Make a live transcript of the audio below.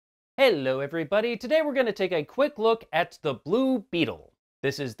Hello everybody, today we're going to take a quick look at the Blue Beetle.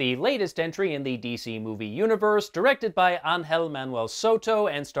 This is the latest entry in the DC movie universe, directed by Angel Manuel Soto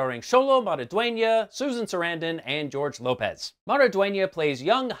and starring Xolo Maridueña, Susan Sarandon, and George Lopez. Maridueña plays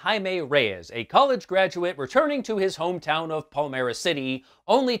young Jaime Reyes, a college graduate returning to his hometown of Palmera City,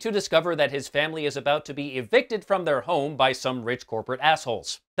 only to discover that his family is about to be evicted from their home by some rich corporate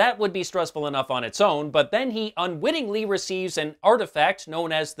assholes. That would be stressful enough on its own, but then he unwittingly receives an artifact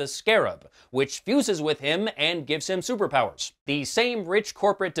known as the Scarab, which fuses with him and gives him superpowers. The same rich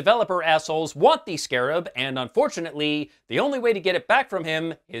corporate developer assholes want the Scarab, and unfortunately, the only way to get it back from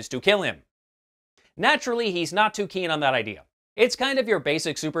him is to kill him. Naturally, he's not too keen on that idea. It's kind of your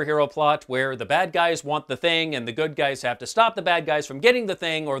basic superhero plot where the bad guys want the thing and the good guys have to stop the bad guys from getting the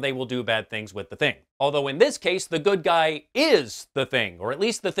thing or they will do bad things with the thing. Although in this case, the good guy is the thing, or at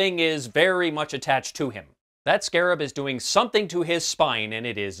least the thing is very much attached to him. That Scarab is doing something to his spine and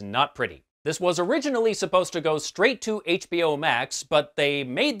it is not pretty. This was originally supposed to go straight to HBO Max, but they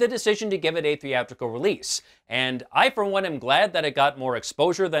made the decision to give it a theatrical release. And I for one am glad that it got more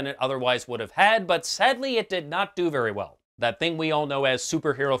exposure than it otherwise would have had, but sadly it did not do very well. That thing we all know as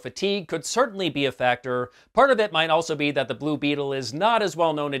superhero fatigue could certainly be a factor. Part of it might also be that the Blue Beetle is not as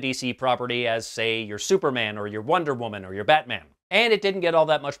well known a DC property as, say, your Superman or your Wonder Woman or your Batman. And it didn't get all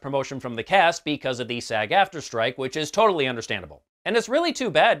that much promotion from the cast because of the SAG-AFTRA strike, which is totally understandable. And it's really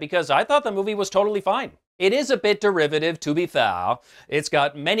too bad because I thought the movie was totally fine. It is a bit derivative, to be fair. It's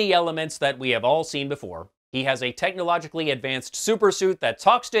got many elements that we have all seen before. He has a technologically advanced supersuit that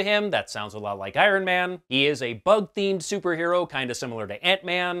talks to him, that sounds a lot like Iron Man. He is a bug-themed superhero, kinda similar to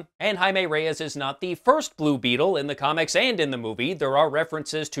Ant-Man. And Jaime Reyes is not the first Blue Beetle in the comics and in the movie. There are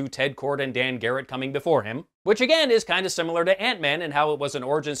references to Ted Kord and Dan Garrett coming before him, which again is kinda similar to Ant-Man and how it was an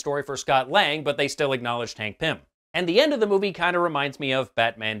origin story for Scott Lang, but they still acknowledged Hank Pym. And the end of the movie kind of reminds me of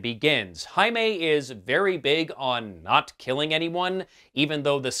Batman Begins. Jaime is very big on not killing anyone, even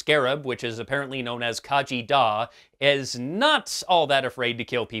though the Scarab, which is apparently known as Kaji Da, is not all that afraid to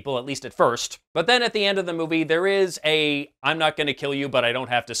kill people, at least at first. But then at the end of the movie, there is a I'm not gonna kill you, but I don't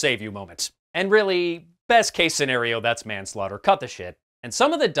have to save you moment. And really, best case scenario, that's manslaughter. Cut the shit. And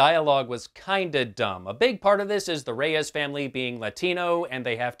some of the dialogue was kinda dumb. A big part of this is the Reyes family being Latino, and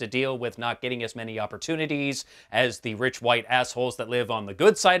they have to deal with not getting as many opportunities as the rich white assholes that live on the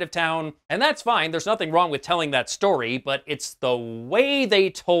good side of town. And that's fine, there's nothing wrong with telling that story, but it's the way they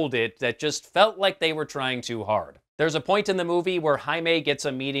told it that just felt like they were trying too hard. There's a point in the movie where Jaime gets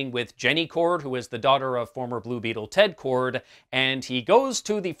a meeting with Jenny Kord, who is the daughter of former Blue Beetle Ted Kord, and he goes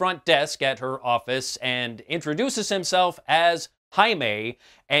to the front desk at her office and introduces himself as Jaime,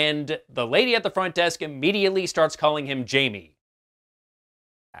 and the lady at the front desk immediately starts calling him Jamie.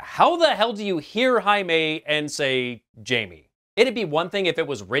 How the hell do you hear Jaime and say Jamie? It'd be one thing if it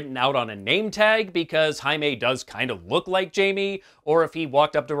was written out on a name tag, because Jaime does kind of look like Jamie, or if he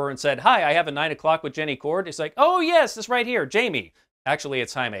walked up to her and said, "Hi, I have a 9 o'clock with Jenny Kord." It's like, "Oh yes, this right here, Jamie." Actually,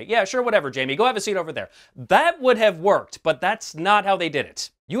 it's Jaime. "Yeah, sure, whatever, Jamie. Go have a seat over there." That would have worked, but that's not how they did it.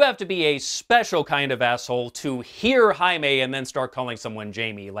 You have to be a special kind of asshole to hear Jaime and then start calling someone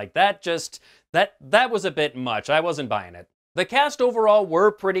Jamie. Like, that was a bit much. I wasn't buying it. The cast overall were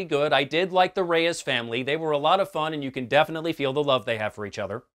pretty good. I did like the Reyes family. They were a lot of fun, and you can definitely feel the love they have for each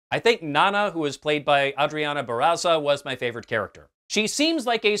other. I think Nana, who is played by Adriana Barraza, was my favorite character. She seems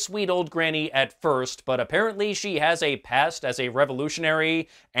like a sweet old granny at first, but apparently she has a past as a revolutionary,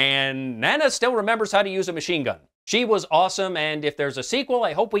 and Nana still remembers how to use a machine gun. She was awesome, and if there's a sequel,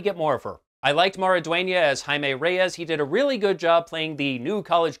 I hope we get more of her. I liked Maridueña as Jaime Reyes. He did a really good job playing the new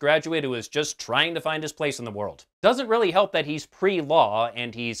college graduate who is just trying to find his place in the world. Doesn't really help that he's pre-law,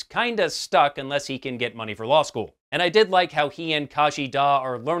 and he's kinda stuck unless he can get money for law school. And I did like how he and Kaji Da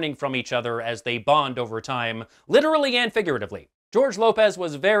are learning from each other as they bond over time, literally and figuratively. George Lopez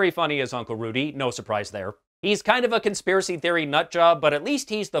was very funny as Uncle Rudy, no surprise there. He's kind of a conspiracy theory nutjob, but at least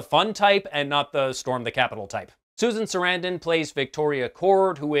he's the fun type and not the storm the Capitol type. Susan Sarandon plays Victoria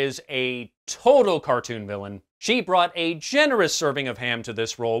Kord, who is a total cartoon villain. She brought a generous serving of ham to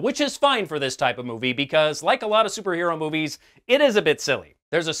this role, which is fine for this type of movie because, like a lot of superhero movies, it is a bit silly.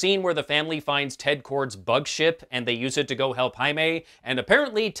 There's a scene where the family finds Ted Kord's bug ship and they use it to go help Jaime, and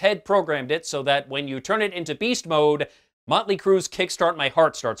apparently Ted programmed it so that when you turn it into beast mode, Motley Crue's Kickstart My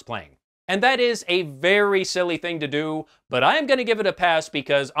Heart starts playing. And that is a very silly thing to do, but I'm gonna give it a pass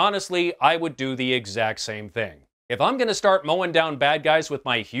because honestly, I would do the exact same thing. If I'm gonna start mowing down bad guys with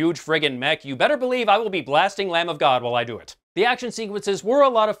my huge friggin' mech, you better believe I will be blasting Lamb of God while I do it. The action sequences were a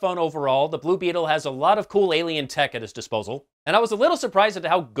lot of fun overall. The Blue Beetle has a lot of cool alien tech at his disposal. And I was a little surprised at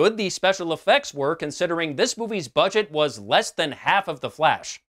how good the special effects were considering this movie's budget was less than half of The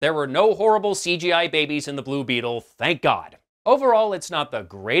Flash. There were no horrible CGI babies in the Blue Beetle, thank God. Overall, it's not the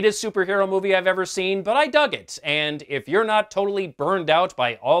greatest superhero movie I've ever seen, but I dug it, and if you're not totally burned out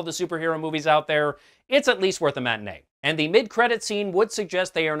by all the superhero movies out there, it's at least worth a matinee. And the mid-credit scene would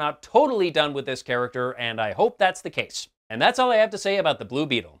suggest they are not totally done with this character, and I hope that's the case. And that's all I have to say about the Blue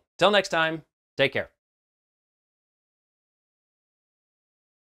Beetle. Till next time, take care.